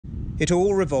It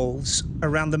all revolves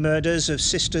around the murders of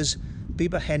sisters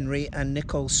Bibaa Henry and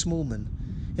Nicole Smallman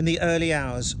in the early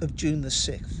hours of June the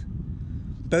 6th.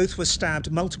 Both were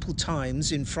stabbed multiple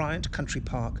times in Fryent Country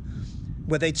Park,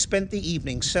 where they'd spent the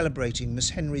evening celebrating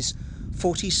Miss Henry's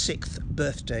 46th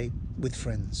birthday with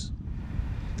friends.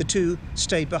 The two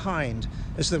stayed behind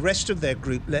as the rest of their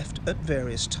group left at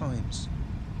various times.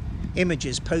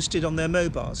 Images posted on their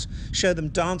mobiles show them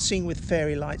dancing with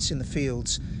fairy lights in the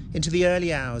fields into the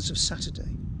early hours of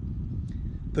Saturday.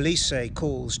 Police say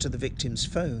calls to the victims'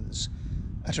 phones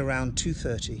at around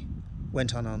 2:30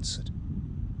 went unanswered.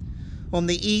 On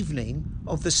the evening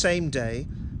of the same day,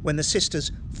 when the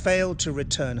sisters failed to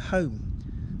return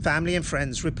home, family and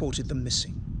friends reported them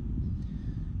missing.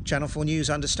 Channel 4 News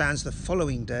understands the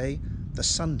following day, the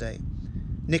Sunday,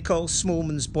 Nicole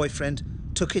Smallman's boyfriend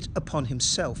took it upon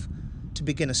himself to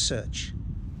begin a search.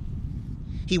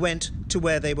 He went to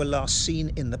where they were last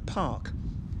seen in the park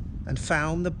and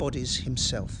found the bodies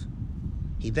himself.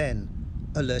 He then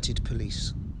alerted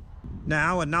police.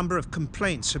 Now a number of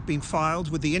complaints have been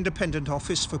filed with the Independent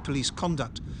Office for Police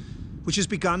Conduct, which has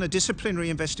begun a disciplinary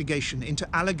investigation into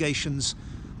allegations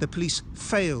the police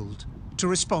failed to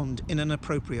respond in an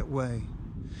appropriate way.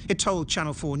 It told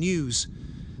Channel 4 News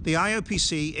the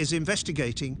IOPC is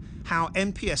investigating how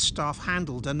MPS staff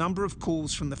handled a number of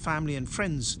calls from the family and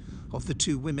friends of the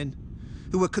two women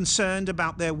who were concerned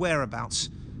about their whereabouts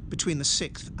between the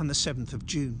 6th and the 7th of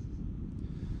June.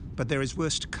 But there is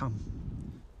worse to come.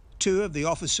 Two of the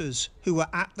officers who were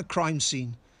at the crime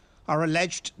scene are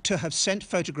alleged to have sent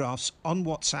photographs on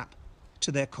WhatsApp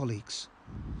to their colleagues.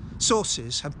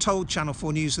 Sources have told Channel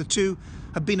 4 News the two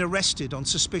have been arrested on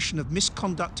suspicion of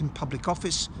misconduct in public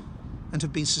office and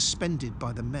have been suspended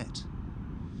by the Met.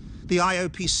 The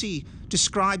IOPC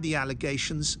described the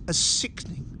allegations as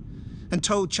sickening and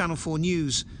told Channel 4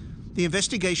 News the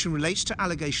investigation relates to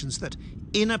allegations that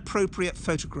inappropriate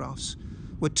photographs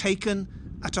were taken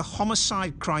at a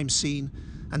homicide crime scene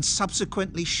and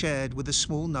subsequently shared with a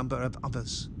small number of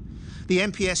others. The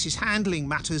MPS is handling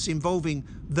matters involving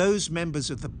those members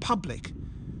of the public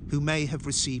who may have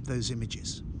received those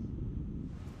images.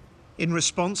 In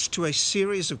response to a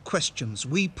series of questions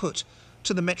we put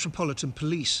to the Metropolitan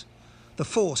Police, the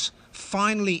force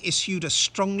finally issued a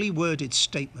strongly worded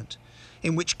statement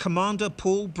in which Commander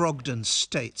Paul Brogden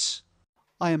states,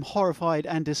 "I am horrified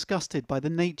and disgusted by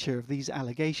the nature of these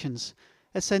allegations,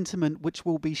 a sentiment which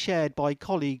will be shared by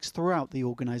colleagues throughout the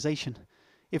organisation.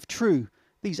 If true,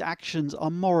 these actions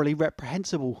are morally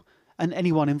reprehensible and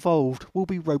anyone involved will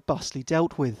be robustly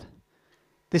dealt with.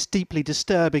 This deeply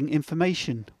disturbing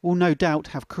information will no doubt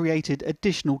have created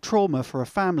additional trauma for a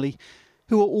family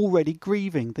who are already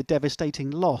grieving the devastating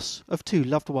loss of two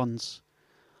loved ones.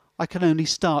 I can only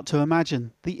start to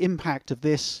imagine the impact of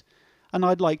this, and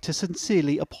I'd like to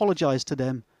sincerely apologise to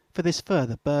them for this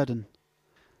further burden.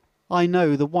 I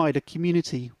know the wider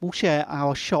community will share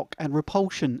our shock and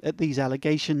repulsion at these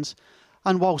allegations,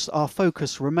 and whilst our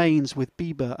focus remains with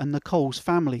Bibaa and Nicole's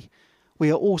family,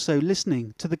 we are also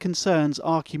listening to the concerns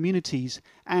our communities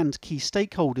and key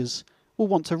stakeholders will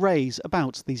want to raise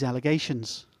about these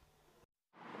allegations."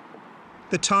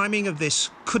 The timing of this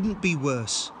couldn't be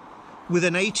worse, with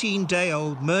an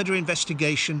 18-day-old murder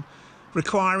investigation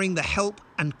requiring the help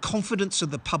and confidence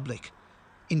of the public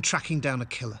in tracking down a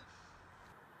killer.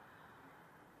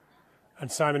 And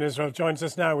Simon Israel joins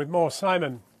us now with more.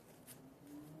 Simon.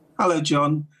 Hello,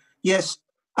 John. Yes,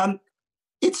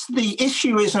 the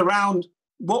issue is around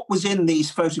what was in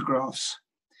these photographs.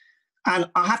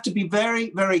 And I have to be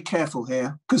very, very careful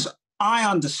here because I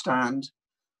understand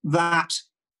that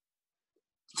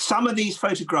some of these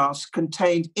photographs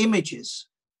contained images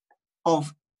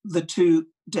of the two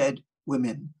dead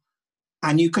women.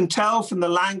 And you can tell from the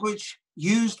language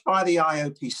used by the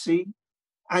IOPC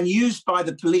and used by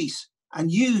the police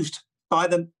and used by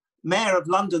the Mayor of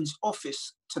London's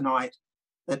office tonight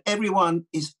that everyone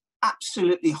is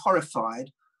absolutely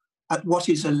horrified at what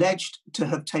is alleged to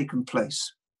have taken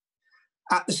place.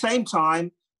 At the same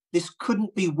time, this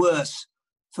couldn't be worse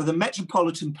for the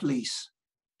Metropolitan Police,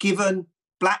 given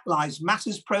Black Lives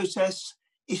Matters protests,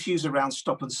 issues around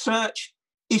stop and search,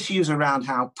 issues around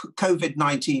how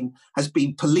COVID-19 has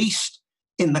been policed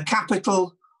in the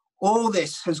capital. All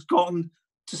this has gone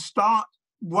to start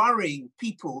worrying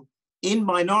people in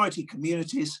minority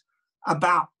communities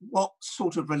about what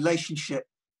sort of relationship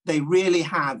they really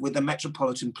have with the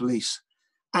Metropolitan Police.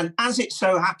 And as it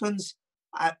so happens,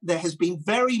 there has been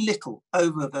very little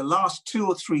over the last 2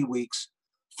 or 3 weeks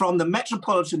from the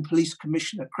Metropolitan Police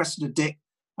Commissioner, Cressida Dick,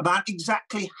 about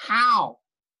exactly how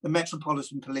the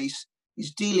Metropolitan Police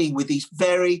is dealing with these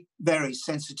very, very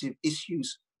sensitive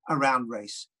issues around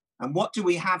race. And what do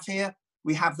we have here?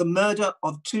 We have the murder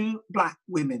of 2 black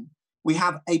women. We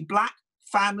have a black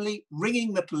family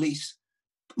ringing the police,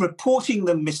 reporting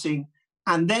them missing,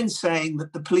 and then saying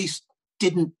that the police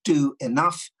didn't do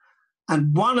enough.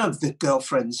 And one of the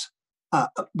girlfriends,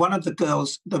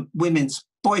 the women's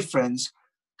boyfriends,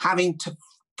 having to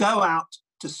go out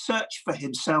to search for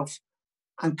himself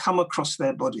and come across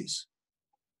their bodies.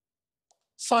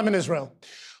 Simon Israel.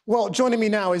 Well, joining me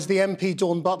now is the MP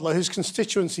Dawn Butler, whose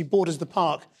constituency borders the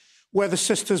park where the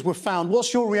sisters were found.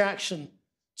 What's your reaction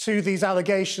to these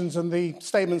allegations and the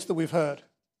statements that we've heard?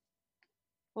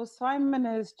 Well, Simon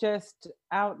has just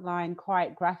outlined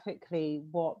quite graphically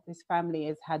what this family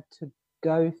has had to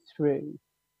go through.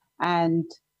 And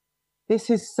this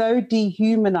is so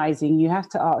dehumanizing. You have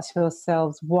to ask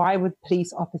yourselves, why would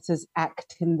police officers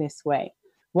act in this way?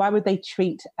 Why would they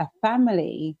treat a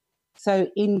family so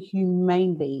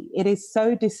inhumanely? It is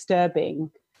so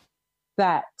disturbing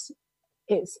that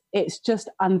it's just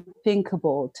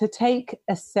unthinkable to take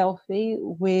a selfie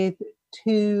with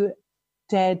 2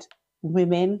 dead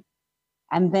women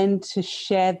and then to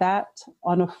share that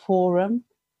on a forum,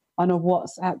 on a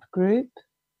WhatsApp group.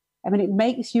 I mean, it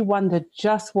makes you wonder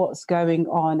just what's going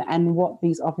on and what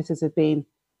these officers have been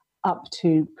up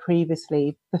to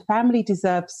previously. The family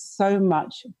deserves so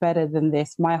much better than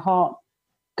this. My heart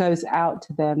goes out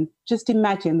to them. Just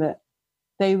imagine that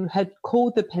they had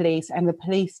called the police and the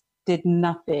police did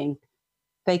nothing.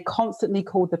 They constantly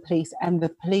called the police and the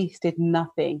police did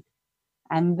nothing.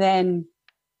 And then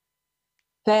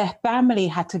their family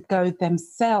had to go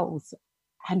themselves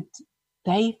and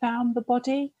they found the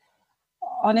body.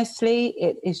 Honestly,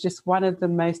 it is just one of the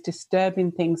most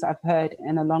disturbing things I've heard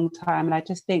in a long time. And I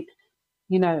just think,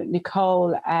 you know,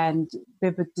 Nicole and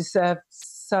Bibaa deserve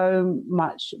so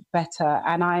much better.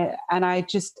 And I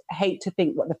just hate to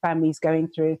think what the family's going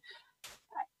through.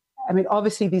 I mean,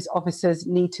 obviously, these officers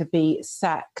need to be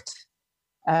sacked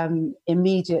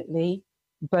immediately.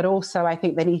 But also, I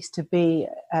think there needs to be,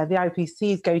 the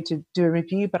IPC is going to do a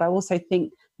review, but I also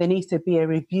think there needs to be a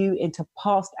review into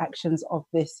past actions of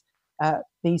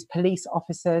these police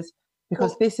officers,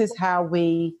 because this is how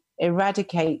we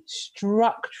eradicate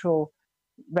structural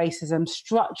racism,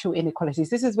 structural inequalities.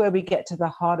 This is where we get to the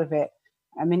heart of it.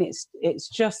 I mean, it's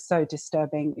just so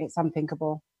disturbing. It's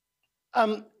unthinkable.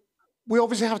 We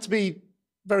obviously have to be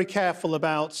very careful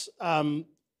about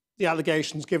the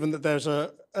allegations, given that there's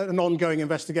an ongoing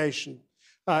investigation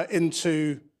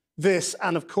into this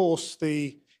and, of course,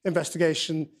 the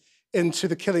investigation into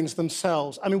the killings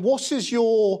themselves. I mean, what is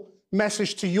your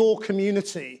message to your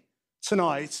community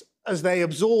tonight as they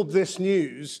absorb this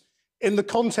news in the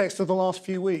context of the last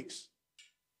few weeks?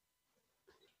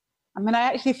 I mean, I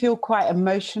actually feel quite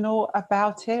emotional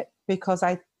about it because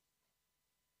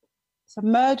it's a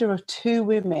murder of 2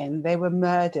 women. They were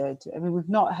murdered. I mean, we've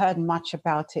not heard much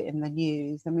about it in the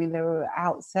news. I mean, they were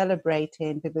out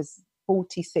celebrating Bibaa's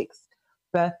 46th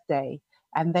birthday,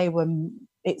 and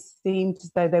it seemed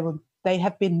as though they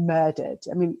have been murdered.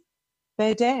 I mean,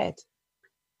 they're dead.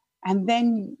 And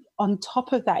then on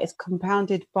top of that, it's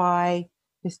compounded by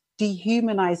this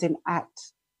dehumanizing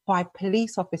act by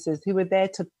police officers who were there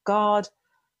to guard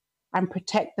and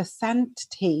protect the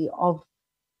sanctity of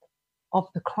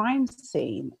the crime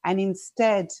scene. And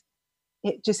instead,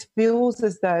 it just feels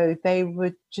as though they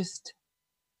were just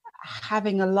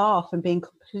having a laugh and being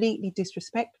completely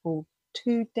disrespectful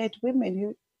to dead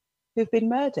women who've been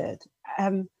murdered.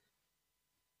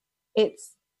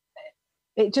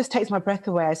 It just takes my breath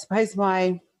away. I suppose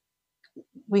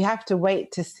we have to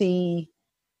wait to see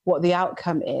what the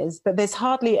outcome is, but there's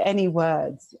hardly any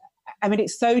words. I mean,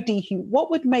 it's so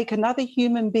what would make another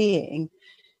human being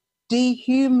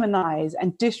dehumanize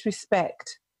and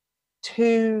disrespect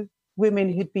 2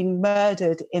 women who'd been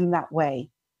murdered in that way?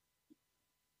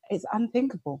 It's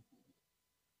unthinkable.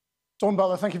 Dawn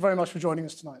Butler, thank you very much for joining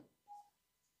us tonight.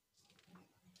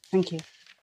 Thank you.